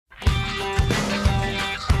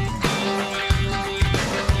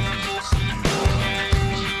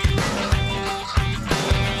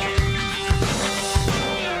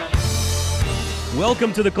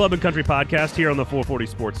Welcome to the Club and Country Podcast here on the 440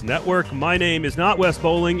 Sports Network. My name is not Wes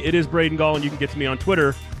Bowling. It is Braden Gall, and you can get to me on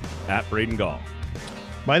Twitter at Braden Gall.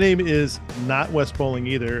 My name is not Wes Bowling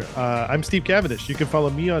either. I'm Steve Cavendish. You can follow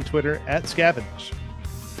me on Twitter at Scavendish.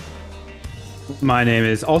 My name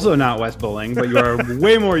is also not Wes Bowling, but you are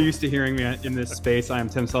way more used to hearing me in this space. I am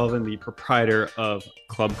Tim Sullivan, the proprietor of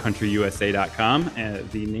ClubCountryUSA.com and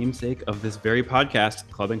the namesake of this very podcast,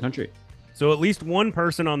 Club and Country. So at least one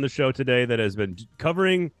person on the show today that has been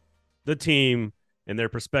covering the team in their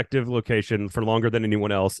respective location for longer than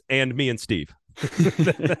anyone else, and me and Steve.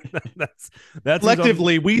 that's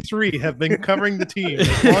collectively, we three have been covering the team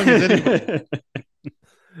as long as anybody.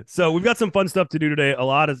 So we've got some fun stuff to do today. A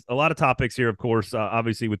lot of topics here, of course,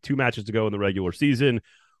 obviously with 2 matches to go in the regular season.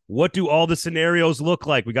 What do all the scenarios look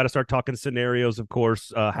like? We got to start talking scenarios, of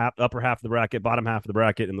course, upper half of the bracket, bottom half of the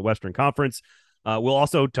bracket in the Western Conference. We'll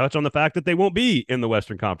also touch on the fact that they won't be in the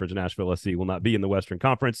Western Conference. Nashville SC will not be in the Western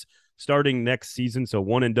Conference starting next season. So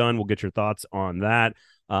one and done. We'll get your thoughts on that.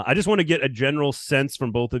 I just want to get a general sense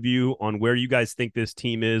from both of you on where you guys think this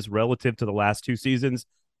team is relative to the last 2 seasons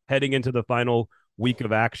heading into the final week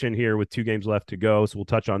of action here with 2 games left to go. So we'll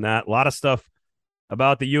touch on that. A lot of stuff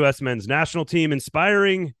about the U.S. men's national team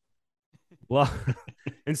inspiring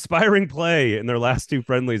play in their last 2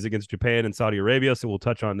 friendlies against Japan and Saudi Arabia. So we'll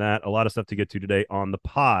touch on that. A lot of stuff to get to today on the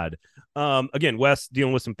pod. Again, Wes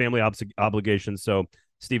dealing with some family obligations. So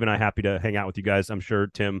Steve and I happy to hang out with you guys. I'm sure,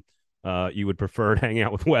 Tim, you would prefer hanging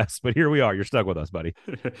out with Wes, but here we are. You're stuck with us, buddy.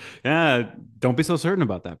 Yeah, don't be so certain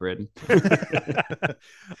about that, Braden.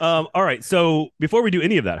 All right. So before we do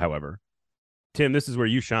any of that, however, Tim, this is where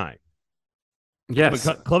you shine. Yes.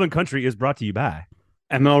 Club and Country is brought to you by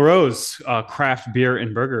ML Rose, craft beer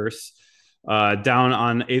and burgers. Down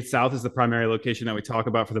on 8th South is the primary location that we talk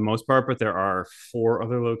about for the most part, but there are 4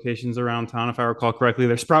 other locations around town, if I recall correctly.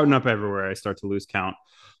 They're sprouting up everywhere. I start to lose count.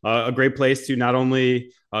 A great place to not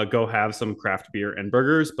only go have some craft beer and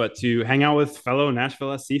burgers, but to hang out with fellow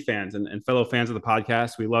Nashville SC fans and fellow fans of the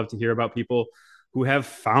podcast. We love to hear about people who have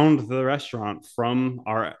found the restaurant from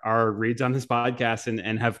our reads on this podcast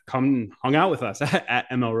and have come hung out with us at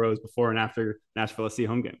ML Rose before and after Nashville SC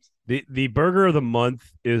home games. The burger of the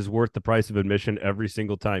month is worth the price of admission every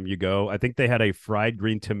single time you go. I think they had a fried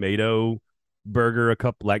green tomato burger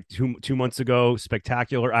two months ago.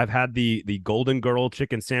 Spectacular. I've had the Golden Girl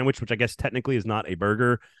chicken sandwich, which I guess technically is not a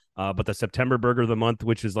burger, but the September burger of the month,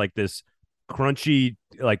 which is like this crunchy,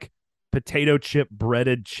 like potato chip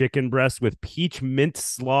breaded chicken breast with peach mint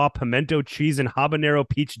slaw, pimento cheese, and habanero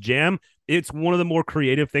peach jam. It's one of the more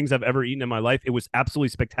creative things I've ever eaten in my life. It was absolutely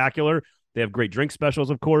spectacular. They have great drink specials,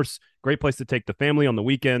 of course. Great place to take the family on the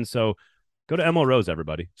weekend. So go to ML Rose,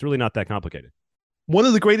 everybody. It's really not that complicated. One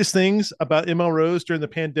of the greatest things about ML Rose during the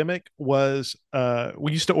pandemic was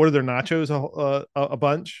we used to order their nachos a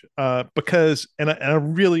bunch because, and I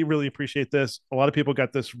really, really appreciate this. A lot of people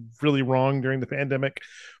got this really wrong during the pandemic,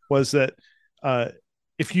 was that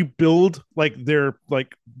if you build like their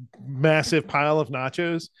like massive pile of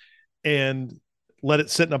nachos and let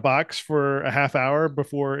it sit in a box for a half hour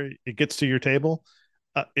before it gets to your table,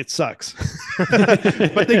 it sucks.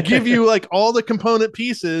 But they give you like all the component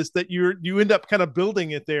pieces that you end up kind of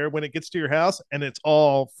building it there when it gets to your house, and it's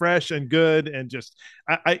all fresh and good. And just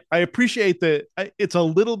I appreciate that it's a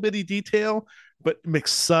little bitty detail, but it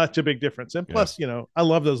makes such a big difference. And plus, I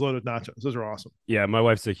love those loaded nachos. Those are awesome. Yeah, my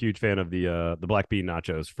wife's a huge fan of the black bean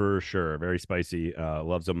nachos for sure. Very spicy.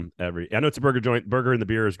 Loves them. I know it's a burger joint. Burger and the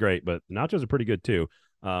beer is great, but nachos are pretty good too.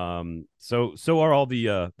 So are all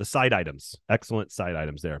the side items. Excellent side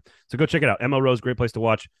items there. So go check it out. ML Rose, great place to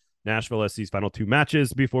watch Nashville SC's final 2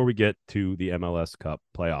 matches before we get to the MLS Cup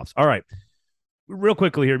playoffs. All right. Real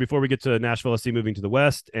quickly here before we get to Nashville SC moving to the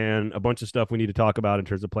West and a bunch of stuff we need to talk about in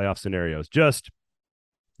terms of playoff scenarios.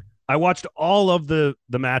 I watched all of the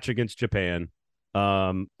match against Japan.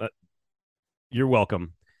 You're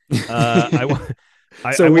welcome. We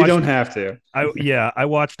don't have to. I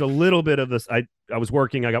watched a little bit of this. I was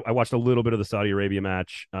working. I watched a little bit of the Saudi Arabia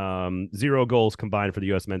match. 0 goals combined for the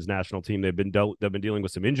U.S. men's national team. They've been dealing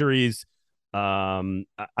with some injuries. I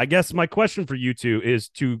guess my question for you two is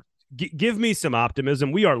to give me some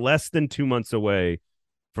optimism. We are less than 2 months away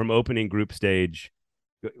from opening group stage.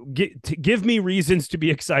 Give me reasons to be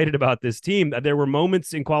excited about this team. There were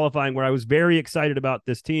moments in qualifying where I was very excited about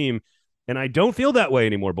this team, and I don't feel that way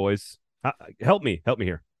anymore, boys. Help me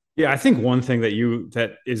here. Yeah, I think one thing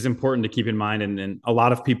that is important to keep in mind, and a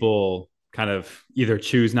lot of people kind of either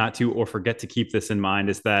choose not to or forget to keep this in mind,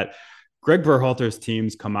 is that Greg Berhalter's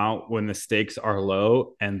teams come out when the stakes are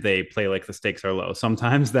low and they play like the stakes are low.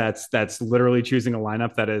 Sometimes that's literally choosing a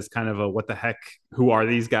lineup that is kind of a what the heck, who are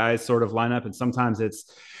these guys sort of lineup. And sometimes it's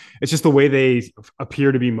just the way they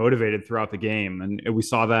appear to be motivated throughout the game. And we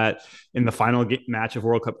saw that in the final match of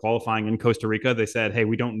World Cup qualifying in Costa Rica. They said, hey,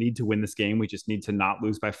 we don't need to win this game. We just need to not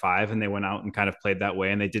lose by 5. And they went out and kind of played that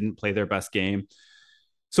way, and they didn't play their best game.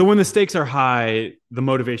 So when the stakes are high, the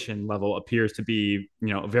motivation level appears to be,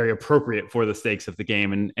 very appropriate for the stakes of the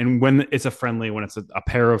game. And when it's a friendly, when it's a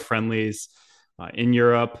pair of friendlies in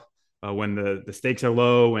Europe, when the stakes are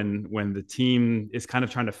low, and when the team is kind of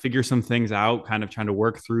trying to figure some things out, kind of trying to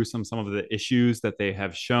work through some of the issues that they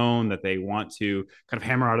have shown that they want to kind of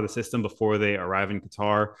hammer out of the system before they arrive in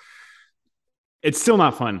Qatar, it's still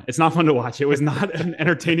not fun. It's not fun to watch. It was not an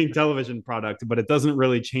entertaining television product, but it doesn't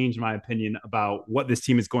really change my opinion about what this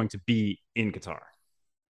team is going to be in Qatar.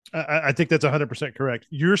 I think that's 100% correct.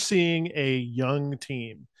 You're seeing a young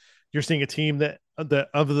team. You're seeing a team that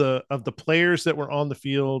of the players that were on the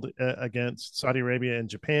field against Saudi Arabia and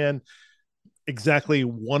Japan, exactly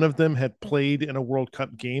one of them had played in a World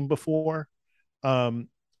Cup game before. That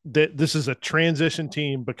this is a transition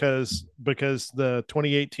team because the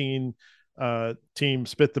 2018 team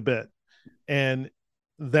spit the bit, and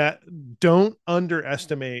that don't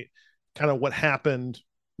underestimate kind of what happened,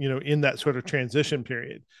 in that sort of transition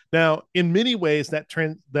period. Now, in many ways, that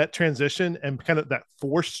transition and kind of that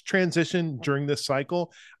forced transition during this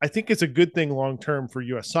cycle, I think it's a good thing long term for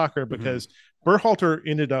U.S. soccer, because Berhalter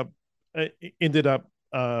ended up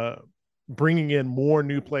bringing in more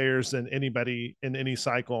new players than anybody in any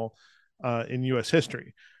cycle in U.S.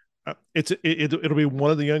 history. It'll be one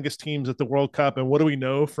of the youngest teams at the World Cup. And what do we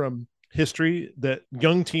know from history? That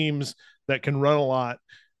young teams that can run a lot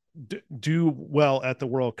do well at the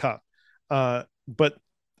World Cup. But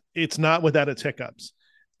it's not without its hiccups.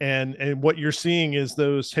 And what you're seeing is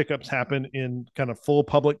those hiccups happen in kind of full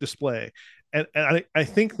public display. And I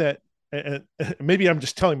think that, maybe I'm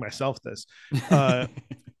just telling myself this.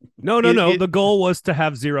 No. The goal was to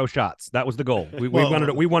have 0 shots. That was the goal. We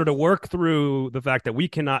wanted to work through the fact that we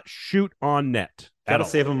cannot shoot on net. Got to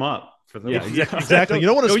save them up for the exactly. You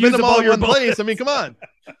don't want to spend them all in one place. I mean, come on.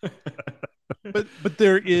 But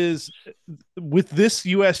there is, with this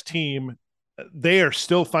U.S. team, they are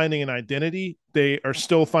still finding an identity. They are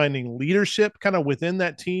still finding leadership kind of within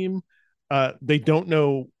that team. They don't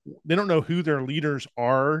know who their leaders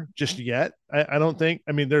are just yet. I don't think.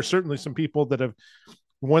 I mean, there's certainly some people that have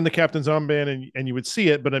won the captain's armband, and you would see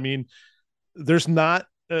it, but I mean, there's not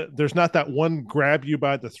that one grab you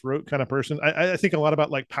by the throat kind of person. I think a lot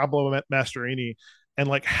about like Pablo Mastroeni and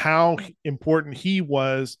like how important he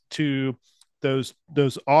was to those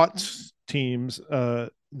aughts teams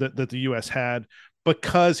that the U.S. had,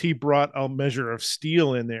 because he brought a measure of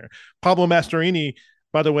steel in there. Pablo Mastroeni,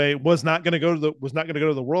 by the way, was not going to go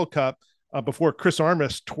to the World Cup before Chris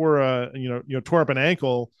Armas tore up an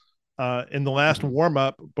ankle in the last warm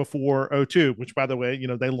up before 02, which, by the way,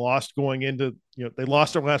 they lost they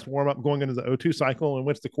lost their last warm up going into the 02 cycle and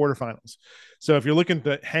went to the quarterfinals. So if you're looking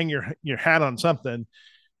to hang your hat on something,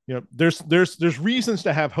 there's reasons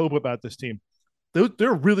to have hope about this team.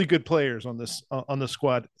 They're really good players on this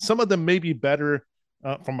squad. Some of them may be better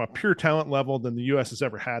from a pure talent level than the U.S. has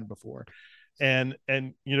ever had before, and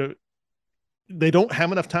they don't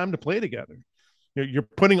have enough time to play together. You're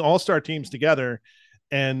putting all-star teams together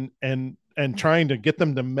and trying to get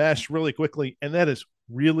them to mesh really quickly, and that is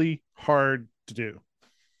really hard to do.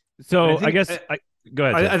 So I guess go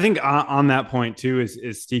ahead. I think on that point too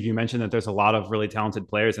is Steve, you mentioned that there's a lot of really talented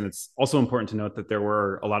players, and it's also important to note that there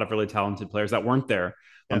were a lot of really talented players that weren't there.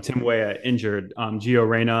 Tim Weah injured, Gio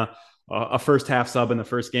Reyna, a first half sub in the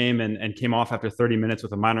first game and came off after 30 minutes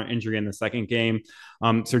with a minor injury in the second game.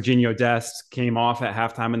 Serginho Dest came off at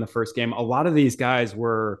halftime in the first game. A lot of these guys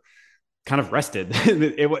were kind of rested.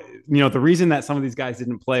 The reason that some of these guys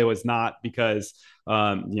didn't play was not because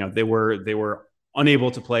they were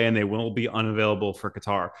unable to play, and they will be unavailable for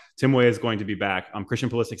Qatar. Tim Weah is going to be back. Christian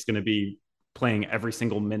Pulisic is going to be playing every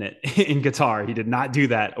single minute in Qatar. He did not do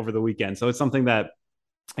that over the weekend. So it's something that,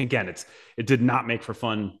 again, it did not make for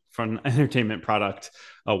fun entertainment product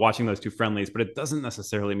watching those two friendlies, but it doesn't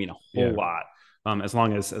necessarily mean a whole lot. As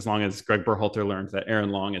long as Greg Berhalter learned that Aaron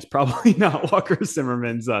Long is probably not Walker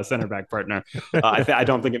Zimmerman's center back partner, I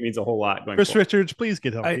don't think it means a whole lot going Chris forward. Richards, please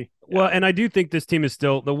get healthy. And I do think this team is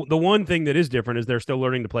still the one thing that is different is they're still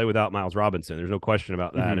learning to play without Miles Robinson. There's no question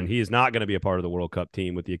about that. And he is not going to be a part of the World Cup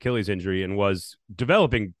team with the Achilles injury, and was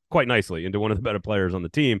developing quite nicely into one of the better players on the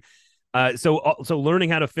team. So learning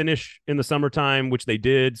how to finish in the summertime, which they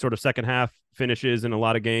did, sort of second half finishes in a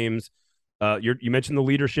lot of games. You mentioned the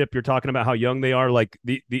leadership. You're talking about how young they are. Like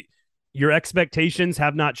your expectations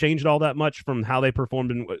have not changed all that much from how they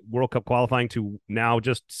performed in World Cup qualifying to now,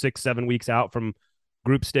 just 6-7 weeks out from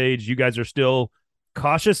group stage. You guys are still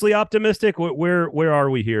cautiously optimistic. Where are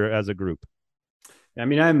we here as a group? I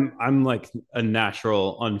mean, I'm like a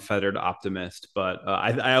natural, unfettered optimist, but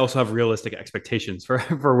I also have realistic expectations for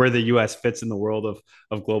where the U.S. fits in the world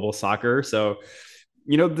of global soccer. So,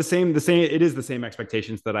 the same. It is the same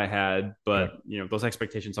expectations that I had, but those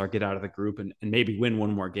expectations are get out of the group and maybe win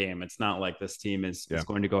one more game. It's not like this team is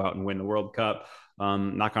going to go out and win the World Cup.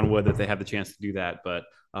 Knock on wood that they have the chance to do that, but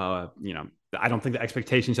I don't think the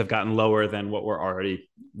expectations have gotten lower than what were already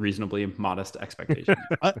reasonably modest expectations.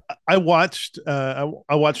 I watched a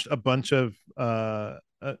bunch of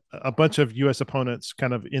U.S. opponents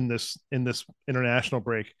kind of in this international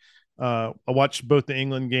break. I watched both the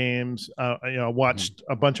England games. I watched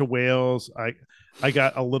a bunch of Wales. I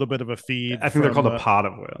got a little bit of a feed. I think they're called a pod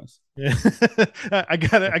of Wales. Yeah. I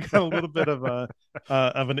got a little bit of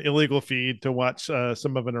an illegal feed to watch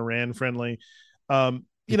some of an Iran friendly.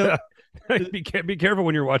 Be careful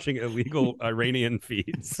when you're watching illegal Iranian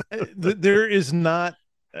feeds. There is not.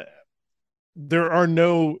 There are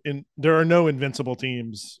no invincible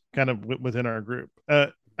teams kind of within our group.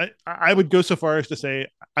 I would go so far as to say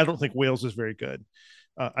I don't think Wales is very good.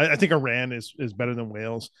 I think Iran is better than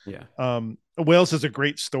Wales. Yeah. Wales is a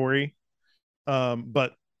great story,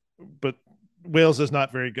 but Wales is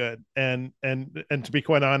not very good. And to be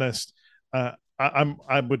quite honest, I'm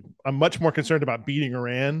much more concerned about beating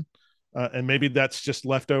Iran, and maybe that's just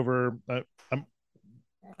leftover. I'm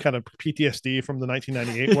kind of PTSD from the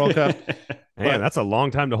 1998 World Cup. Man, that's a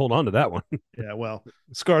long time to hold on to that one. Yeah, well,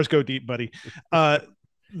 scars go deep, buddy. I'm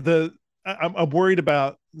worried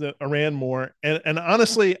about the Iran more, and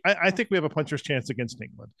honestly, I think we have a puncher's chance against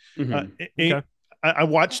England. Okay. I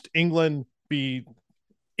watched England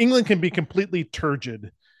can be completely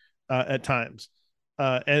turgid at times,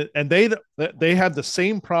 and they have the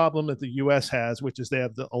same problem that the U.S. has, which is they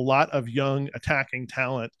have a lot of young attacking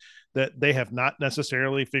talent that they have not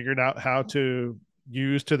necessarily figured out how to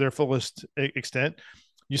use to their fullest extent.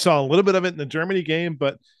 You saw a little bit of it in the Germany game,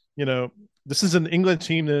 but this is an England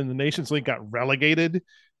team that in the Nations League got relegated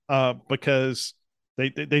because they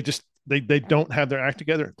don't have their act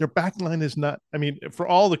together. Their backline is not. I mean, for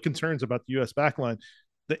all the concerns about the U.S. backline,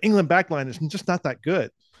 the England backline is just not that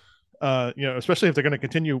good. Especially if they're going to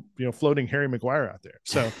continue, floating Harry Maguire out there.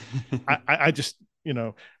 So I just,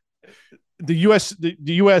 the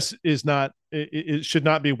U.S. is not. It should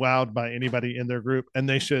not be wowed by anybody in their group, and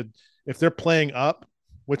they should, if they're playing up.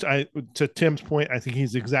 Which to Tim's point, I think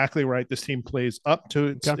he's exactly right. This team plays up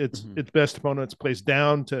to its best opponents, plays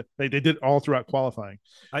down to they did it all throughout qualifying.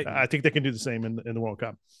 I think they can do the same in the World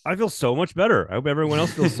Cup. I feel so much better. I hope everyone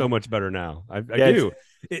else feels so much better now. I do.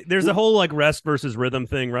 There's a whole like rest versus rhythm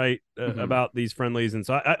thing, right? About these friendlies, and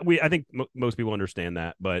so I think most people understand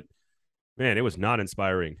that, but man, it was not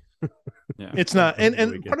inspiring. Yeah. It's not, and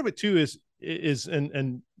really part of it too is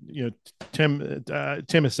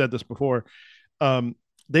Tim has said this before.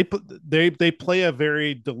 They play a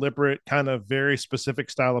very deliberate kind of very specific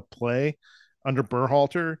style of play under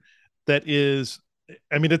Berhalter that is,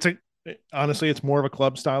 I mean, honestly, it's more of a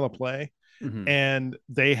club style of play. And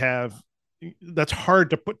that's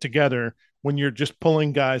hard to put together when you're just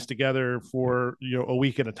pulling guys together for, a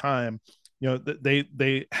week at a time.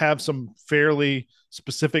 They have some fairly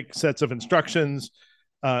specific sets of instructions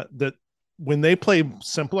that when they play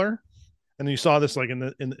simpler, and you saw this like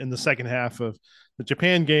in the second half of the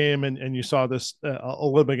Japan game, and you saw this a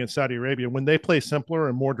little bit against Saudi Arabia. When they play simpler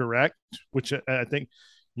and more direct, which I think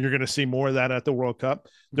you're going to see more of that at the World Cup,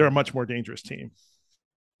 they're a much more dangerous team.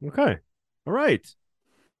 Okay, all right.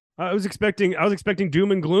 I was expecting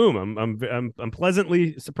doom and gloom. I'm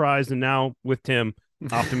pleasantly surprised, and now with Tim,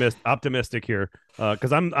 optimistic here,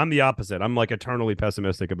 because I'm the opposite. I'm like eternally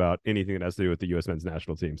pessimistic about anything that has to do with the U.S. men's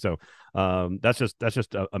national team. So that's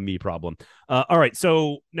just a me problem. All right,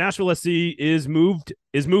 so Nashville SC is moving,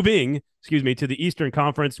 to the Eastern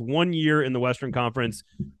Conference. 1 year in the Western Conference.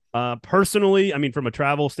 Personally, I mean, from a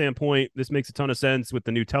travel standpoint, this makes a ton of sense with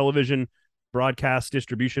the new television broadcast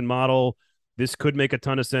distribution model. This could make a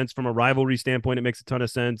ton of sense from a rivalry standpoint. It makes a ton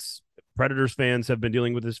of sense. Predators fans have been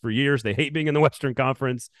dealing with this for years. They hate being in the Western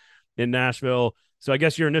Conference in Nashville. So I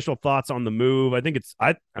guess your initial thoughts on the move. I think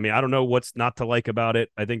I don't know what's not to like about it.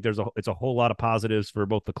 I think it's a whole lot of positives for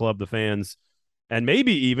both the club, the fans, and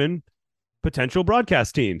maybe even potential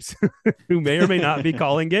broadcast teams who may or may not be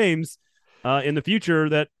calling games in the future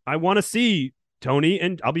that I want to see Tony,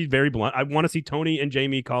 and I'll be very blunt, I want to see Tony and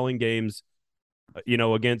Jamie calling games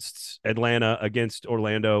against Atlanta, against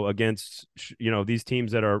Orlando, against these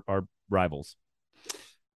teams that are rivals?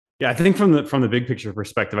 Yeah, I think from the big picture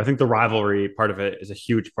perspective, I think the rivalry part of it is a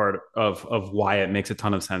huge part of why it makes a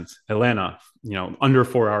ton of sense. Atlanta, under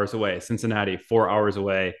 4 hours away. Cincinnati, 4 hours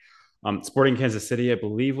away. Sporting Kansas City, I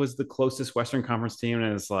believe, was the closest Western Conference team,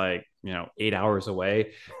 and it's 8 hours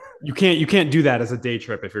away. You can't do that as a day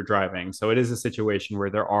trip if you're driving. So it is a situation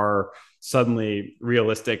where there are suddenly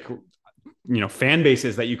realistic, fan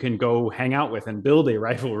bases that you can go hang out with and build a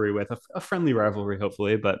rivalry with, a friendly rivalry,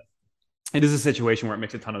 hopefully. But it is a situation where it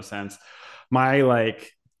makes a ton of sense. My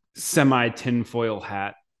semi tinfoil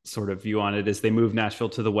hat sort of view on it is they move Nashville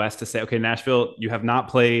to the West to say, okay, Nashville, you have not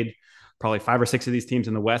played probably 5 or 6 of these teams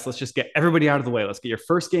in the West. Let's just get everybody out of the way. Let's get your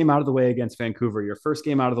first game out of the way against Vancouver, your first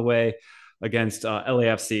game out of the way against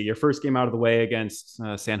LAFC, your first game out of the way against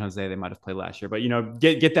San Jose. They might have played last year, but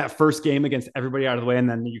get that first game against everybody out of the way, and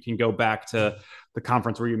then you can go back to the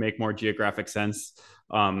conference where you make more geographic sense.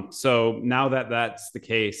 So now that that's the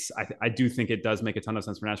case, I do think it does make a ton of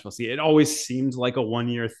sense for Nashville. See, it always seemed like a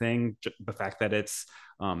 1-year thing. The fact that it's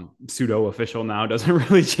pseudo official now doesn't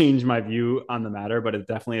really change my view on the matter, but it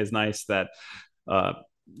definitely is nice that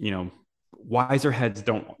wiser heads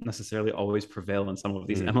don't necessarily always prevail in some of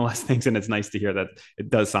these MLS things, and it's nice to hear that it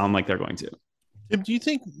does sound like they're going to. Do you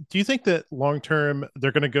think that long term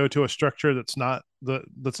they're going to go to a structure that's not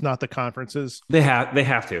the conferences? They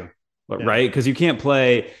have to, but right, because you can't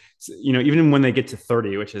play. Even when they get to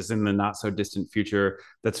 30, which is in the not so distant future,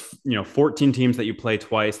 that's 14 teams that you play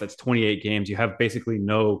twice. That's 28 games. You have basically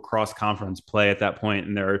no cross conference play at that point,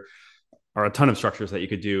 and there are a ton of structures that you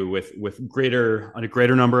could do with a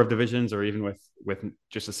greater number of divisions, or even with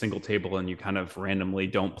just a single table, and you kind of randomly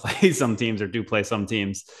don't play some teams or do play some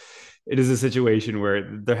teams. It is a situation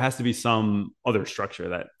where there has to be some other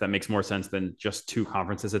structure that makes more sense than just 2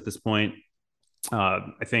 conferences at this point.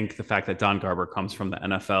 I think the fact that Don Garber comes from the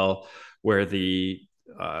NFL, where the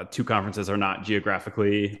 2 conferences are not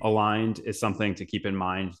geographically aligned, is something to keep in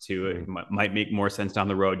mind too. It might make more sense down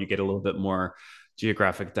the road. You get a little bit more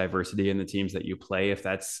geographic diversity in the teams that you play if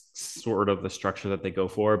that's sort of the structure that they go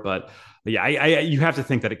for. But yeah, you have to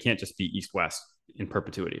think that it can't just be East-West in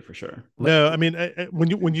perpetuity for sure. No, I mean,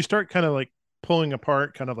 when you start kind of like pulling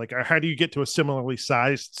apart kind of like how do you get to a similarly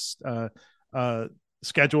sized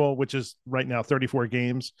schedule, which is right now 34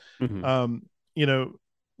 games.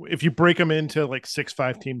 If you break them into like 6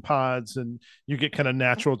 5-team pods, and you get kind of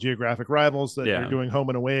natural geographic rivals that you're doing home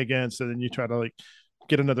and away against, and then you try to like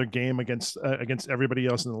get another game against everybody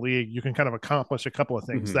else in the league, you can kind of accomplish a couple of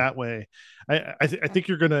things that way. I think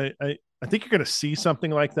you're gonna see something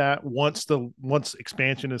like that once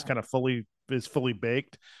expansion is kind of fully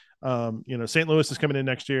baked. St. Louis is coming in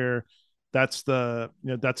next year. That's the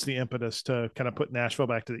impetus to kind of put Nashville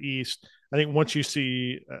back to the East. I think once you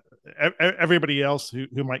see everybody else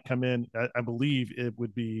who might come in, I believe it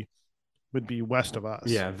would be west of us.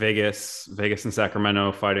 Yeah, Vegas and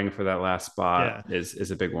Sacramento fighting for that last spot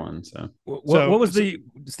is a big one. So what was the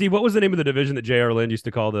name of the division that J.R. Lind used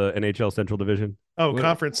to call the NHL Central Division?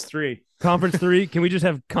 Conference 3. Conference 3? Can we just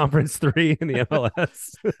have Conference 3 in the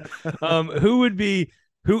MLS? Who would be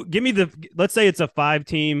give me let's say it's a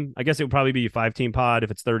 5-team. I guess it would probably be a 5-team pod.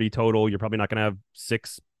 If it's 30 total, you're probably not going to have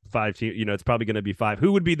 5 teams. It's probably going to be 5.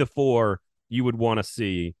 Who would be the 4 you would want to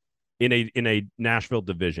see in a Nashville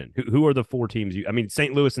division? Who are the 4 teams?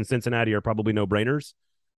 St. Louis and Cincinnati are probably no-brainers.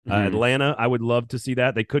 Atlanta, I would love to see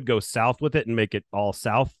that. They could go south with it and make it all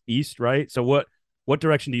southeast, right? So what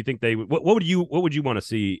direction do you think they would? What would you want to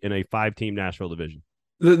see in a 5-team Nashville division?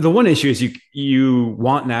 The one issue is you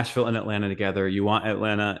want Nashville and Atlanta together. You want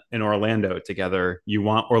Atlanta and Orlando together. You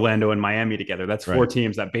want Orlando and Miami together. That's 4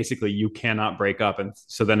 teams that basically you cannot break up. And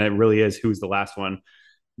so then it really is who's the last one.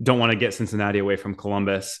 Don't want to get Cincinnati away from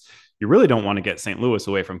Columbus. You really don't want to get St. Louis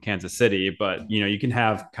away from Kansas City, but you can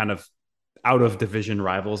have kind of out of division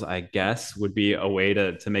rivals, I guess, would be a way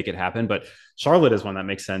to make it happen. But Charlotte is one that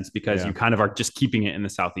makes sense because you kind of are just keeping it in the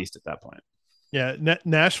Southeast at that point. Yeah.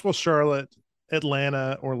 Nashville, Charlotte,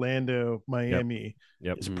 Atlanta, Orlando, Miami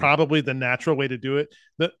is probably the natural way to do it.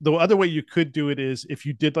 The other way you could do it is if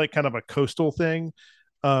you did like kind of a coastal thing,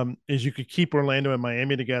 is you could keep Orlando and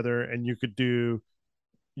Miami together, and you could do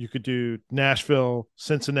Nashville,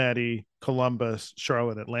 Cincinnati, Columbus,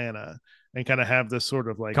 Charlotte, Atlanta, and kind of have this sort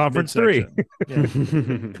of like Conference 3.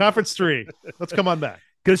 Conference 3. Let's come on back.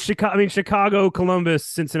 Because Chicago, Columbus,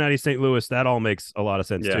 Cincinnati, St. Louis, that all makes a lot of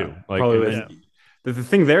sense too. The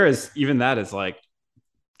thing there is even that is like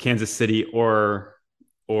Kansas City or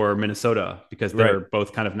Minnesota, because they're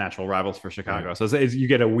both kind of natural rivals for Chicago. So you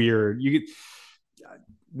get a weird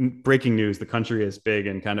breaking news, the country is big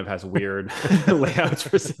and kind of has weird layouts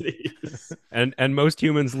for cities. And most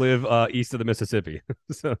humans live east of the Mississippi.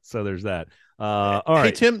 So there's that. All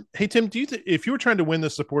right. Hey Tim, do you if you were trying to win the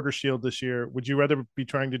Supporter Shield this year, would you rather be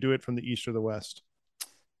trying to do it from the East or the West?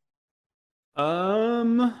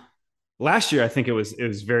 Last year I think it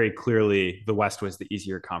was very clearly the West was the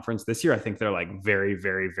easier conference. This year I think they're like very,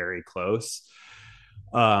 very, very close.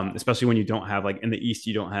 Especially when you don't have, like, in the East,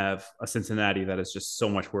 you don't have a Cincinnati that is just so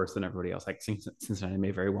much worse than everybody else. Like, Cincinnati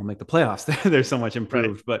may very well make the playoffs. They're so much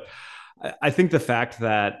improved. Right. But I think the fact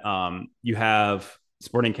that you have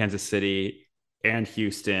Sporting Kansas City and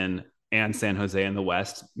Houston and San Jose in the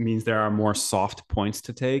West means there are more soft points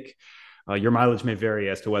to take. Your mileage may vary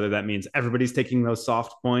as to whether that means everybody's taking those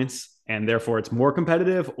soft points and therefore it's more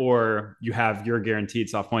competitive, or you have your guaranteed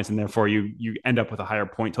soft points and therefore you end up with a higher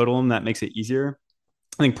point total and that makes it easier.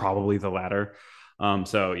 I think probably the latter.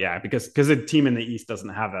 So yeah, because a team in the East doesn't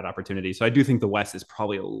have that opportunity. So I do think the West is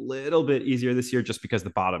probably a little bit easier this year, just because the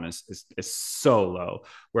bottom is so low,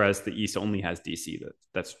 whereas the East only has DC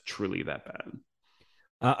that's truly that bad.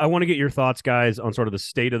 I want to get your thoughts, guys, on sort of the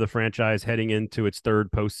state of the franchise heading into its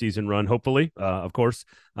third postseason run, hopefully, of course,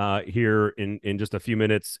 here in just a few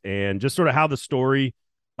minutes, and just sort of how the story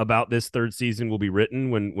about this third season will be written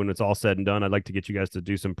when it's all said and done. I'd like to get you guys to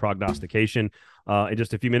do some prognostication in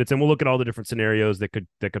just a few minutes, and we'll look at all the different scenarios that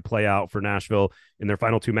could play out for Nashville in their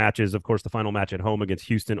final two matches. Of course, the final match at home against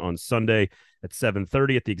Houston on Sunday at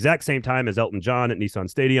 7:30 at the exact same time as Elton John at Nissan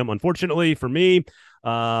Stadium, unfortunately for me,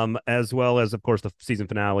 as well as, of course, the season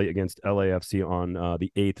finale against LAFC on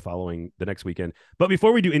the 8th following the next weekend. But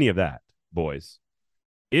before we do any of that, boys,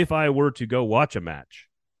 if I were to go watch a match,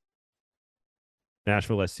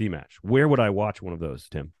 Nashville SC match, where would I watch one of those,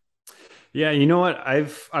 Tim? Yeah, you know what?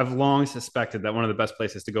 I've long suspected that one of the best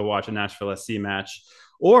places to go watch a Nashville SC match,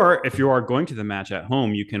 or if you are going to the match at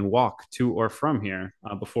home, you can walk to or from here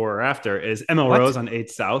before or after, is ML Rose on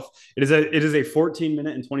 8th South. It is a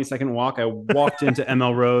 14-minute and 20-second walk. I walked into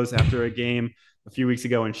ML Rose after a game a few weeks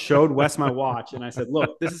ago and showed Wes my watch. And I said,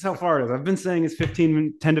 look, this is how far it is. I've been saying it's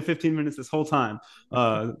 10 to 15 minutes this whole time.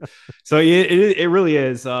 So it really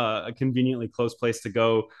is a conveniently close place to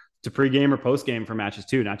go to pregame or postgame for matches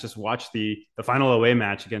too, not just watch the final away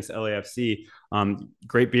match against LAFC.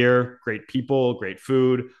 Great beer, great people, great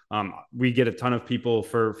food. We get a ton of people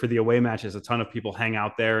for the away matches. A ton of people hang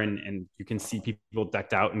out there, and you can see people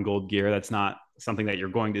decked out in gold gear. That's not something that you're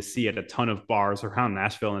going to see at a ton of bars around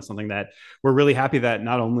Nashville. And it's something that we're really happy that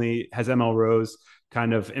not only has ML Rose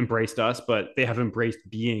kind of embraced us, but they have embraced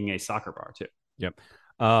being a soccer bar too. Yep.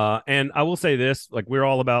 And I will say this, like, we're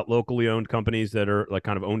all about locally owned companies that are like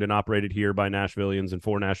kind of owned and operated here by Nashvillians and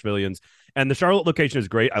for Nashvillians. And the Charlotte location is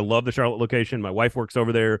great. I love the Charlotte location. My wife works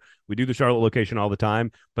over there. We do the Charlotte location all the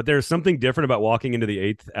time, but there's something different about walking into the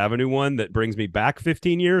 8th Avenue one that brings me back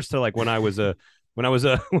 15 years to like when I was when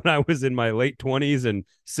I was in my late 20s and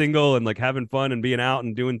single and like having fun and being out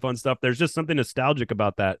and doing fun stuff. There's just something nostalgic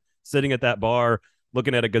about that, sitting at that bar,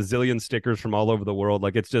 looking at a gazillion stickers from all over the world.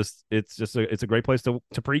 Like it's a great place to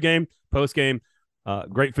pregame, postgame,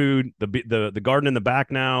 great food, the garden in the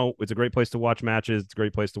back now. It's a great place to watch matches. It's a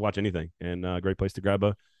great place to watch anything, and a great place to grab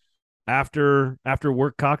a after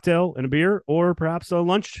work cocktail and a beer, or perhaps a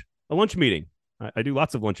lunch meeting. I do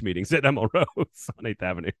lots of lunch meetings at ML Rose on 8th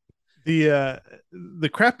Avenue. The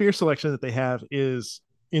craft beer selection that they have is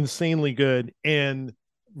insanely good and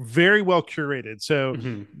very well curated. So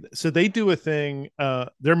so they do a thing,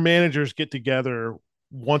 their managers get together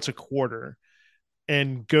once a quarter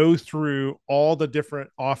and go through all the different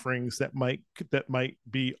offerings that might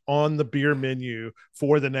be on the beer menu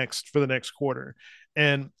for the next quarter.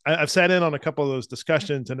 And I've sat in on a couple of those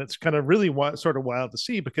discussions, and it's kind of really sort of wild to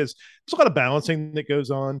see, because there's a lot of balancing that goes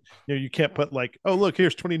on. You know, you can't put like, oh, look,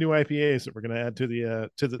 here's 20 new IPAs that we're going to add to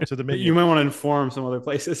the menu. You might want to inform some other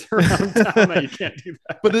places around town that you can't do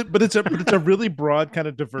that. But it's a really broad, kind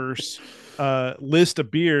of diverse list of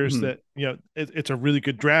beers that, you know, it's a really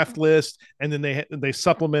good draft list, and then they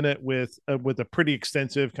supplement it with a pretty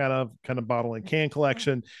extensive kind of bottle and can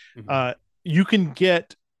collection. You can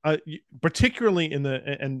get. Particularly in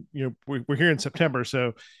and you know, we're here in September,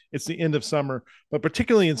 so it's the end of summer, but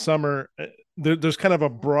particularly in summer, there's kind of a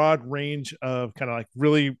broad range of kind of like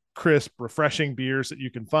really crisp, refreshing beers that you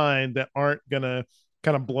can find that aren't gonna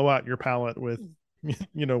kind of blow out your palate with,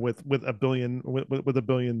 you know, with a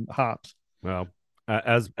billion hops. Well,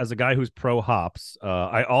 as a guy who's pro hops,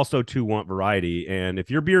 I also too want variety, and if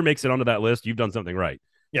your beer makes it onto that list, you've done something right.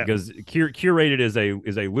 Yeah. Because curated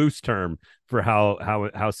is a loose term for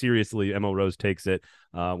how seriously ML Rose takes it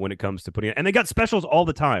when it comes to putting it. And they got specials all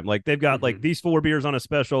the time. Like they've got like these 4 beers on a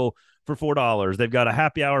special for $4. They've got a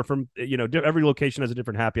happy hour from every location has a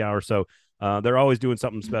different happy hour. So they're always doing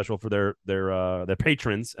something special for their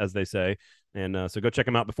patrons, as they say. And so go check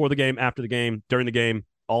them out before the game, after the game, during the game,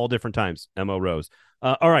 all different times. ML Rose.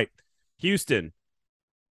 All right, Houston.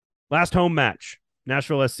 Last home match.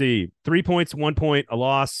 Nashville SC, 3 points, 1 point, a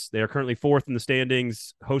loss. They are currently 4th in the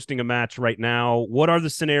standings, hosting a match right now. What are the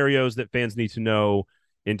scenarios that fans need to know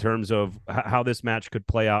in terms of how this match could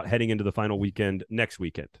play out heading into the final weekend next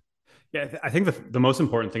weekend? Yeah, I think the most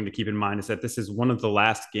important thing to keep in mind is that this is one of the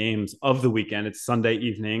last games of the weekend. It's Sunday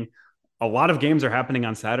evening. A lot of games are happening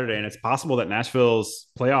on Saturday, and it's possible that Nashville's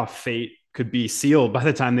playoff fate could be sealed by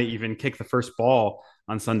the time they even kick the first ball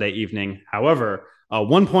on Sunday evening. However,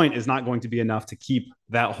 1 point is not going to be enough to keep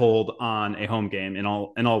that hold on a home game in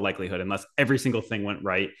all likelihood, unless every single thing went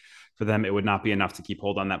right for them. It would not be enough to keep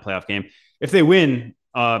hold on that playoff game. If they win,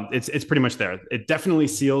 it's pretty much there. It definitely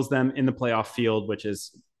seals them in the playoff field, which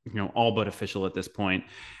is all but official at this point,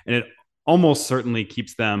 and it almost certainly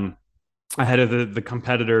keeps them ahead of the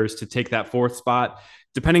competitors to take that 4th spot.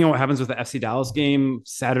 Depending on what happens with the FC Dallas game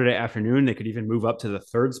Saturday afternoon, they could even move up to the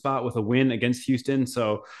 3rd spot with a win against Houston.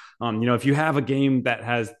 So, if you have a game that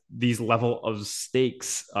has these level of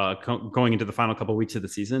stakes going into the final couple of weeks of the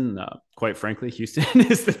season, quite frankly, Houston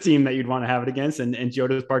is the team that you'd want to have it against. And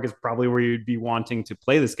Geodis Park is probably where you'd be wanting to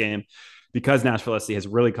play this game because Nashville SC has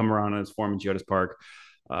really come around on its form in Geodis Park.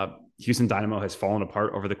 Houston Dynamo has fallen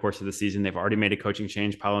apart over the course of the season. They've already made a coaching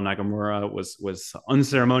change. Paulo Nagamura was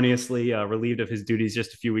unceremoniously relieved of his duties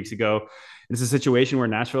just a few weeks ago. It's a situation where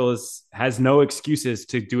Nashville has no excuses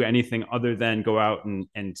to do anything other than go out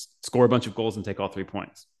and score a bunch of goals and take all 3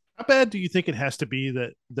 points. How bad do you think it has to be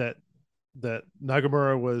that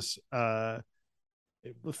Nagamura was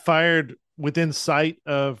fired within sight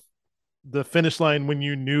of the finish line when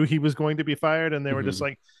you knew he was going to be fired, and they were just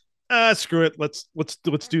like, screw it, let's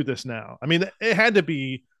do this now? I mean, it had to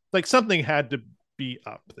be like something had to be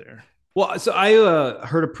up there. Well, so I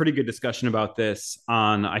heard a pretty good discussion about this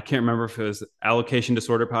on, I can't remember if it was Allocation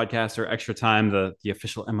Disorder podcast or Extra Time, the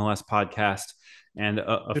official MLS podcast, and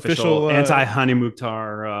official anti-Hani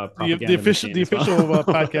Mukhtar propaganda. The official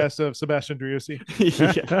podcast of Sebastian Driussi.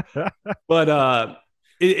 Yeah. But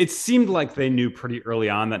it seemed like they knew pretty early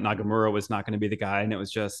on that Nagamura was not going to be the guy. And it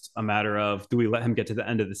was just a matter of, do we let him get to the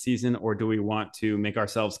end of the season, or do we want to make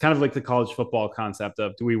ourselves kind of like the college football concept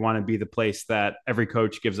of, do we want to be the place that every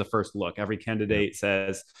coach gives a first look? Every candidate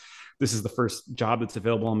says, this is the first job that's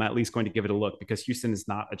available. I'm at least going to give it a look, because Houston is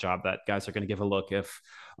not a job that guys are going to give a look if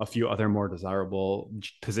a few other more desirable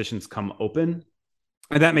positions come open.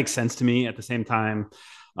 And that makes sense to me. At the same time,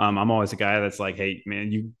 I'm always a guy that's like, hey,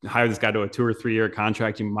 man, you hire this guy to a 2 or 3 year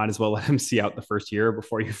contract, you might as well let him see out the first year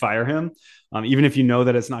before you fire him. Even if you know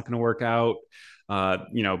that it's not going to work out,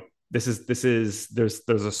 there's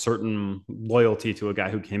a certain loyalty to a guy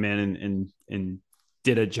who came in and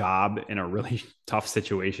did a job in a really tough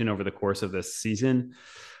situation over the course of this season.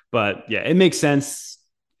 But yeah, it makes sense.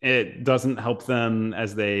 It doesn't help them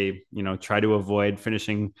as they, try to avoid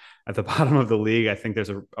finishing at the bottom of the league. I think there's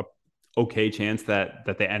a okay chance that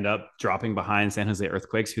they end up dropping behind San Jose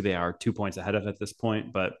Earthquakes, who they are 2 points ahead of at this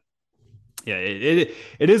point. But yeah, it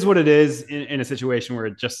is what it is in a situation where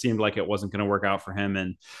it just seemed like it wasn't going to work out for him.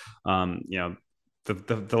 And,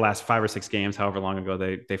 the last 5 or 6 games, however long ago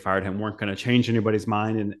they fired him, weren't going to change anybody's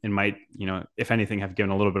mind and might, if anything, have given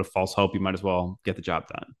a little bit of false hope. You might as well get the job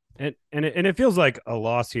done. And it feels like a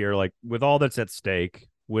loss here, like with all that's at stake,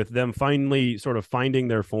 with them finally sort of finding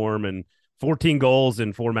their form and 14 goals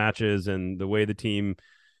in 4 matches and the way the team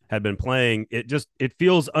had been playing, it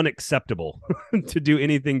feels unacceptable to do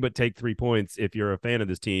anything but take 3 points if you're a fan of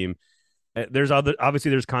this team.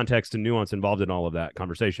 Obviously there's context and nuance involved in all of that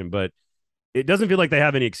conversation, but it doesn't feel like they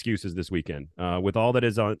have any excuses this weekend with all that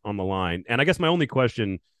is on the line. And I guess my only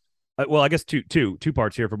question, I guess two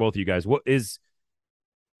parts here for both of you guys. What is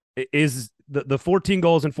the 14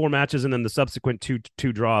 goals in 4 matches and then the subsequent two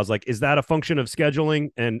draws, like, is that a function of scheduling?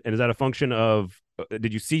 And is that a function of,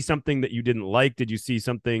 did you see something that you didn't like? Did you see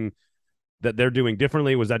something that they're doing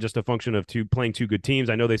differently? Was that just a function of playing 2 good teams?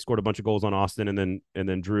 I know they scored a bunch of goals on Austin and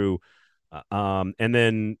then drew. And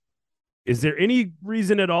then is there any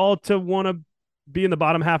reason at all to want to be in the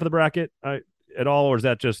bottom half of the bracket at all? Or is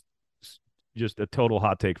that just a total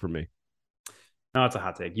hot take for me? No, it's a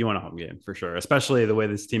hot take. You want a home game for sure, especially the way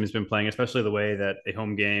this team has been playing, especially the way that a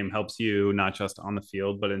home game helps you not just on the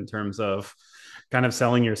field, but in terms of kind of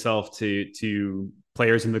selling yourself to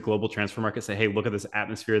players in the global transfer market. Say, hey, look at this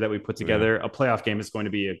atmosphere that we put together. Yeah. A playoff game is going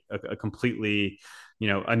to be a completely,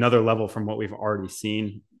 another level from what we've already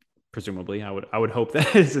seen. Presumably, I would hope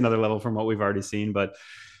that it's another level from what we've already seen, but.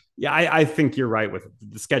 Yeah, I think you're right with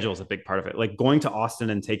the schedule is a big part of it. Like going to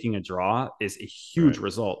Austin and taking a draw is a huge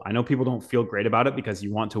result. I know people don't feel great about it because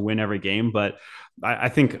you want to win every game, but I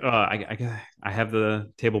think I have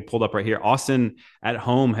the table pulled up right here. Austin at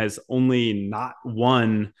home has only not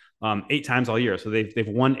won 8 times all year. So they've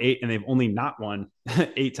won 8 and they've only not won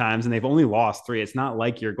 8 times and they've only lost 3. It's not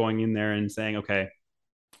like you're going in there and saying, okay,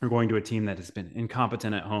 we're going to a team that has been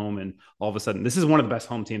incompetent at home. And all of a sudden, this is one of the best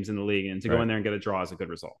home teams in the league. And to go in there and get a draw is a good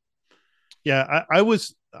result. Yeah, I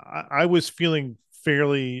was feeling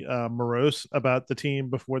fairly morose about the team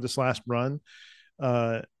before this last run.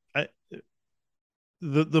 The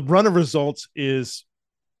run of results is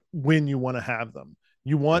when you want to have them.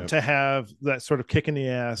 You want to have that sort of kick in the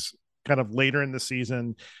ass kind of later in the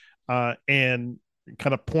season and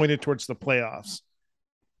kind of pointed towards the playoffs.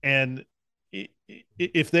 And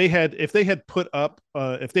if they had put up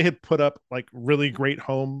like really great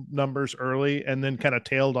home numbers early and then kind of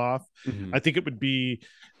tailed off, I think it would be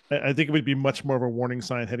much more of a warning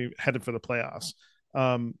sign headed for the playoffs.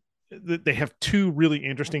 They have 2 really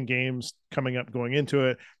interesting games coming up going into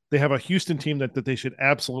it. They have a Houston team that they should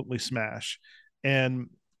absolutely smash, and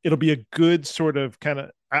it'll be a good sort of kind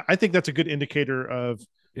of. I think that's a good indicator of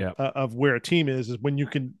where a team is when you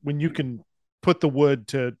can put the wood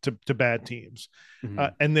to bad teams.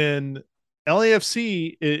 And then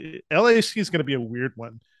LAFC is going to be a weird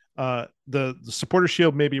one. The Supporter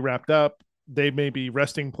Shield may be wrapped up. They may be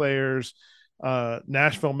resting players.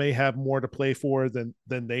 Nashville may have more to play for than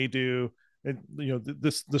they do. And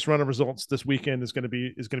this run of results this weekend is going to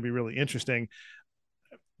be really interesting.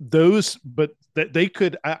 But they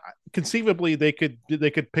could conceivably they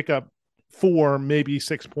could pick up 4, maybe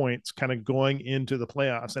 6 points kind of going into the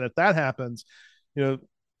playoffs. And if that happens,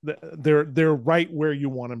 they're right where you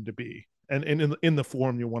want them to be and in the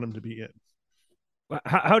form you want them to be in.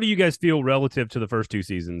 How do you guys feel relative to the first 2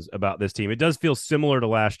 seasons about this team? It does feel similar to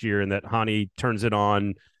last year in that Hani turns it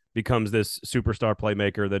on, becomes this superstar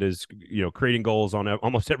playmaker that is, creating goals on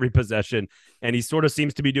almost every possession. And he sort of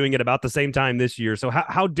seems to be doing it about the same time this year. So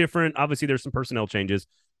how different, obviously there's some personnel changes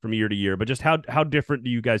from year to year, but just how different do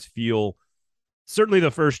you guys feel? Certainly the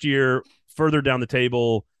first year, further down the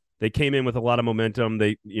table, they came in with a lot of momentum.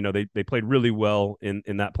 They played really well in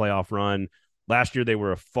that playoff run. Last year they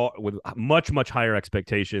were with much higher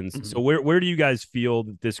expectations. Mm-hmm. So where do you guys feel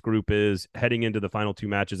that this group is heading into the final 2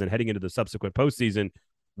 matches and heading into the subsequent postseason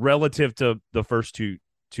relative to the first two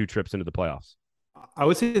trips into the playoffs? I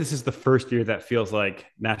would say this is the first year that feels like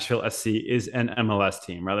Nashville SC is an MLS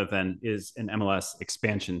team rather than is an MLS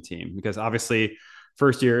expansion team, because obviously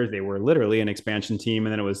first year they were literally an expansion team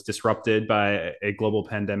and then it was disrupted by a global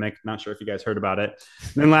pandemic. Not sure if you guys heard about it.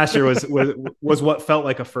 And then last year was what felt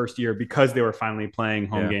like a first year because they were finally playing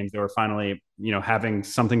home games. They were finally, having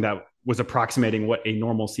something that was approximating what a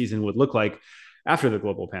normal season would look like after the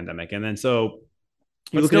global pandemic. And then still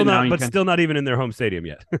not even in their home stadium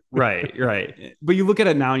yet. Right. But you look at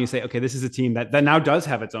it now and you say, okay, this is a team that now does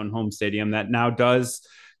have its own home stadium, that now does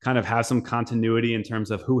kind of have some continuity in terms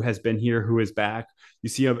of who has been here, who is back. You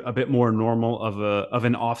see a bit more normal of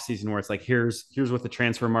an off season where it's like, here's what the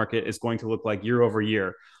transfer market is going to look like year over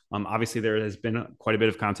year. Obviously there has been quite a bit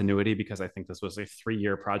of continuity because I think this was a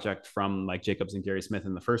 3-year project from like Jacobs and Gary Smith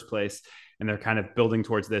in the first place. And they're kind of building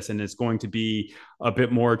towards this, and it's going to be a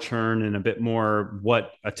bit more churn and a bit more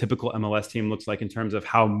what a typical MLS team looks like in terms of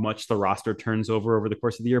how much the roster turns over the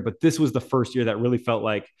course of the year. But this was the first year that really felt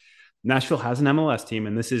like Nashville has an MLS team,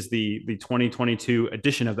 and this is the 2022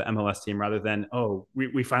 edition of the MLS team rather than,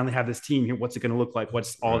 we finally have this team here. What's it going to look like?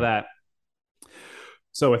 What's all that?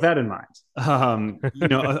 So with that in mind,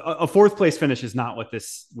 a 4th place finish is not what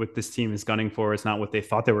this team is gunning for. It's not what they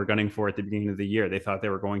thought they were gunning for at the beginning of the year. They thought they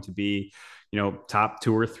were going to be, top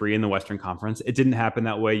 2 or 3 in the Western Conference. It didn't happen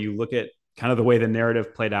that way. You look at kind of the way the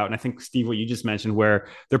narrative played out. And I think, Steve, what you just mentioned, where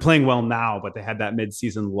they're playing well now, but they had that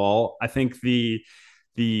midseason lull. I think the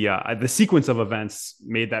sequence of events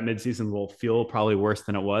made that midseason lull feel probably worse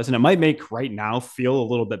than it was. And it might make right now feel a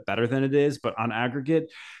little bit better than it is, but on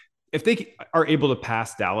aggregate, if they are able to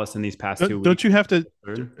pass Dallas in these past 2 weeks, don't you have to?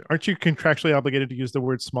 Aren't you contractually obligated to use the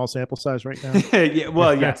word small sample size right now? Yeah,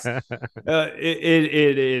 well, yes.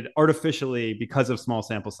 It artificially, because of small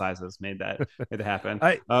sample sizes, made that happen.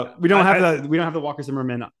 We don't have the Walker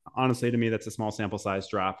Zimmerman. Honestly, to me, that's a small sample size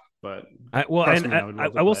drop. but I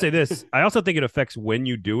will say this. I also think it affects when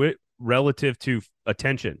you do it relative to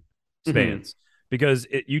attention spans, because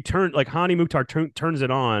you turn, like Hani Mukhtar turns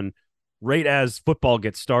it on right as football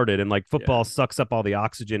gets started, and like football sucks up all the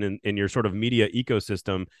oxygen in your sort of media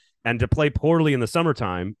ecosystem. And to play poorly in the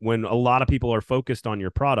summertime when a lot of people are focused on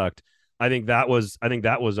your product, I think that was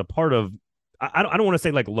a part of. I don't want to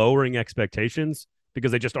say like lowering expectations,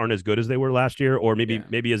 because they just aren't as good as they were last year, or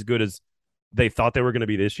maybe as good as they thought they were going to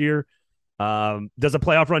be this year. Does a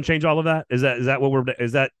playoff run change all of that? Is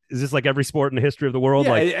this like every sport in the history of the world?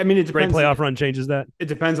 Yeah, like, I mean, it depends. Great playoff run changes that. It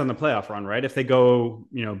depends on the playoff run, right? If they go,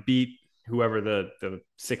 beat whoever the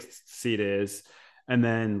sixth seed is, and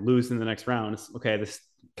then lose in the next round, okay, this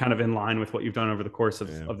kind of in line with what you've done over the course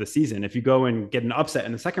of the season. If you go and get an upset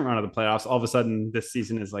in the second round of the playoffs, all of a sudden this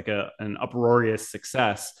season is like an uproarious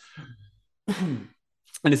success.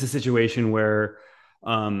 And it's a situation where,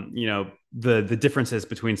 the differences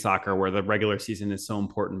between soccer, where the regular season is so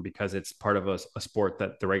important because it's part of a sport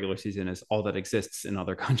that the regular season is all that exists in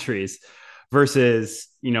other countries, versus,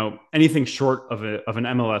 anything short of an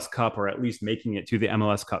MLS Cup, or at least making it to the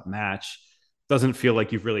MLS Cup match, doesn't feel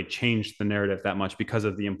like you've really changed the narrative that much because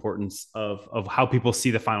of the importance of how people see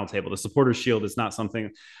the final table. The Supporters Shield is not something.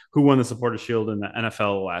 Who won the Supporters Shield in the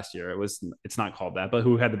NFL last year? It's not called that, but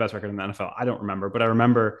who had the best record in the NFL? I don't remember, but I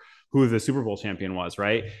remember who the Super Bowl champion was,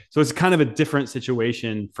 right? So it's kind of a different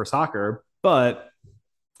situation for soccer, but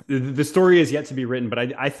the story is yet to be written.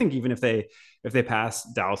 But I think even if they pass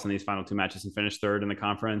Dallas in these final two matches and finish third in the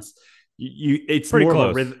conference, it's pretty more close.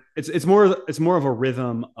 of a rhythm. It's more of a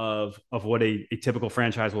rhythm of what a typical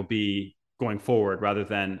franchise will be going forward, rather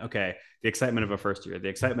than, okay, the excitement of a first year, the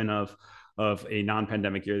excitement of a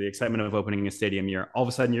non-pandemic year, the excitement of opening a stadium year. All of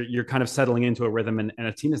a sudden you're kind of settling into a rhythm, and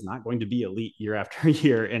a team is not going to be elite year after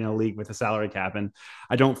year in a league with a salary cap. And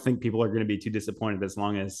I don't think people are going to be too disappointed as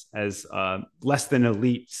long as less than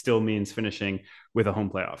elite still means finishing with a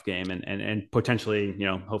home playoff game and potentially,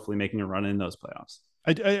 hopefully making a run in those playoffs.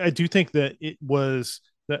 I do think that it was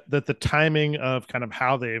that the timing of kind of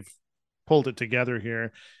how they've pulled it together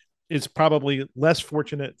here is probably less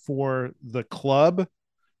fortunate for the club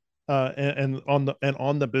and on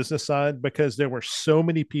the business side, because there were so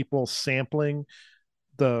many people sampling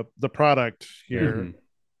the product here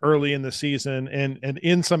early in the season, and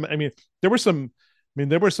in some, there were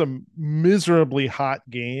some miserably hot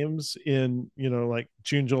games in, like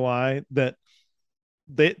June, July, that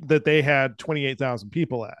they had 28,000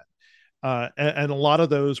 people at. And a lot of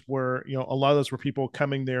those were people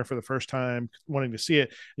coming there for the first time, wanting to see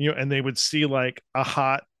it, and they would see like a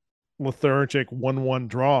hot, lethargic 1-1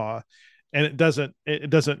 draw, and it doesn't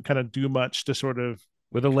kind of do much to sort of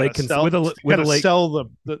with a late sell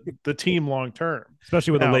the team long term,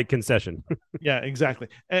 especially with a late concession. Yeah, exactly.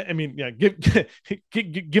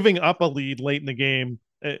 Giving up a lead late in the game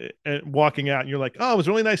and walking out, and you're like, oh, it was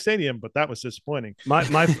a really nice stadium, but that was disappointing.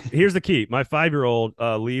 Here's the key. My 5-year-old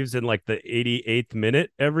leaves in like the 88th minute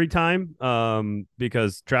every time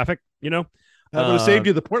because traffic, That would have saved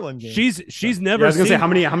you the Portland game. She's never. I was gonna say how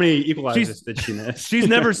many equalizers did she miss? She's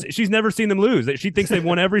never seen them lose. She thinks they've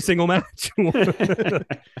won every single match.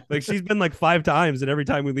 Like, she's been like 5 times, and every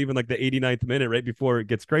time we leave in like the 89th minute, right before it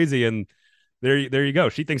gets crazy, and there you go.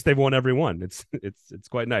 She thinks they've won every one. It's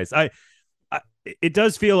quite nice. It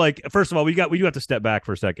does feel like, first of all, we do have to step back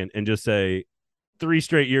for a second and just say 3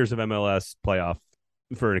 straight years of MLS playoff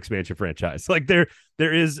for an expansion franchise. Like there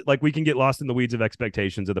is, like, we can get lost in the weeds of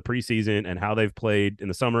expectations of the preseason and how they've played in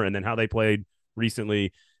the summer and then how they played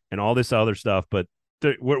recently and all this other stuff. But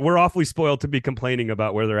we're awfully spoiled to be complaining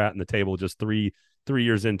about where they're at in the table just three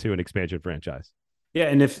years into an expansion franchise. Yeah,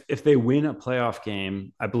 and if they win a playoff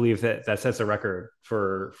game, I believe that sets a record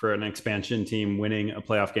for an expansion team winning a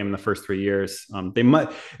playoff game in the first 3 years. They might.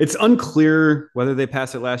 It's unclear whether they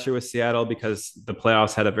passed it last year with Seattle, because the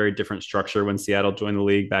playoffs had a very different structure when Seattle joined the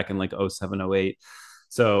league back in like 07, 08.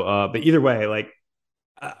 So, but either way, like,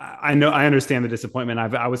 I know, I understand the disappointment.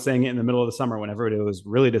 I was saying it in the middle of the summer when everybody was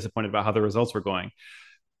really disappointed about how the results were going.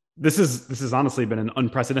 This has honestly been an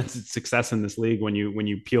unprecedented success in this league when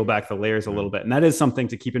you peel back the layers a little bit. And that is something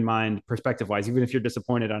to keep in mind perspective wise, even if you're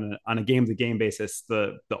disappointed on a game to game basis,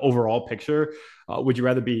 the overall picture, would you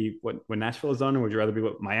rather be what Nashville has done, or would you rather be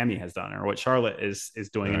what Miami has done, or what Charlotte is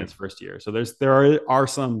doing in its first year? So there are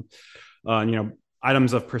some,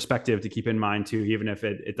 items of perspective to keep in mind too, even if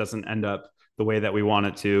it doesn't end up the way that we want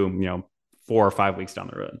it to, 4 or 5 weeks down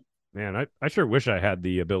the road. Man, I sure wish I had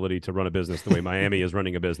the ability to run a business the way Miami is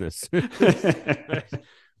running a business. Let's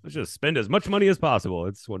just spend as much money as possible.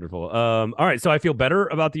 It's wonderful. All right, so I feel better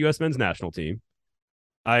about the U.S. men's national team.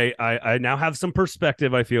 I now have some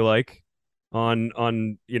perspective, I feel like,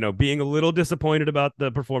 on being a little disappointed about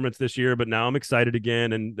the performance this year, but now I'm excited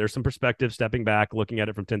again, and there's some perspective stepping back, looking at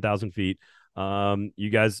it from 10,000 feet. You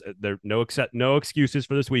guys, there no excuses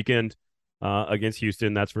for this weekend against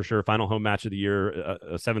Houston, that's for sure. Final home match of the year,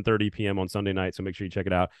 7:30 p.m. on Sunday night, so make sure you check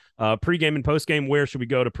it out. Pregame and postgame, where should we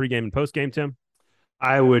go to pregame and postgame, Tim?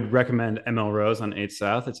 I would recommend ML Rose on 8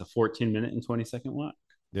 South. It's a 14-minute and 20-second walk.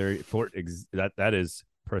 That is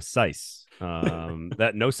precise.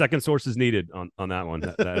 That no second source is needed on that one.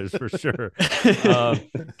 That is for sure.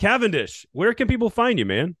 Cavendish, where can people find you,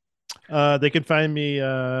 man? They can find me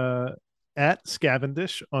at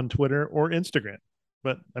Scavendish on Twitter or Instagram.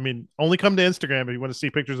 But I mean, only come to Instagram if you want to see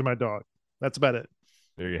pictures of my dog. That's about it.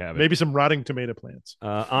 There you have it. Maybe some rotting tomato plants.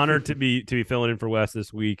 Honored to be filling in for Wes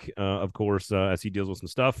this week, of course, as he deals with some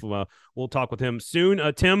stuff. We'll talk with him soon.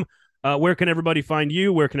 Tim, where can everybody find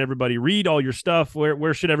you? Where can everybody read all your stuff?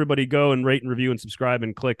 Where should everybody go and rate and review and subscribe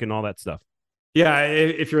and click and all that stuff? Yeah,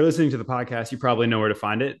 if you're listening to the podcast, you probably know where to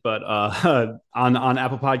find it. But on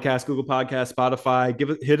Apple Podcasts, Google Podcasts,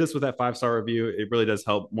 Spotify, hit us with that 5-star review. It really does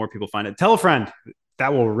help more people find it. Tell a friend.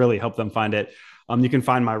 That will really help them find it. You can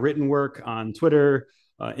find my written work on Twitter,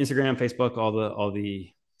 Instagram, Facebook. All the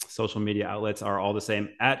social media outlets are all the same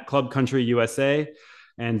at Club Country USA,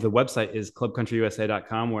 and the website is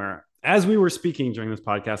clubcountryusa.com, where, as we were speaking during this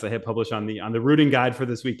podcast, I hit publish on the rooting guide for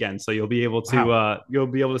this weekend. So you'll be able to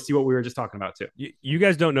see what we were just talking about too. You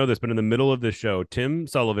guys don't know this, but in the middle of this show, Tim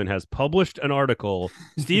Sullivan has published an article.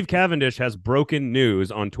 Steve Cavendish has broken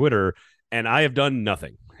news on Twitter, and I have done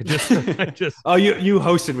nothing. You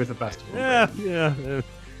hosted with the festival. Yeah.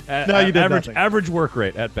 No, you did average work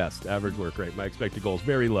rate at best. Average work rate. My expected goals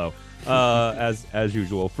very low, as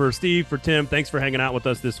usual. For Steve, for Tim, thanks for hanging out with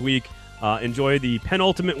us this week. Enjoy the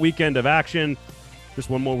penultimate weekend of action. Just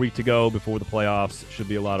one more week to go before the playoffs. Should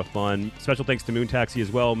be a lot of fun. Special thanks to Moon Taxi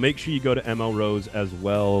as well. Make sure you go to ML Rose as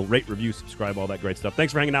well. Rate, review, subscribe, all that great stuff.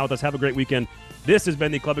 Thanks for hanging out with us. Have a great weekend. This has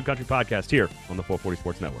been the Club and Country Podcast here on the 440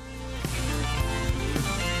 Sports Network.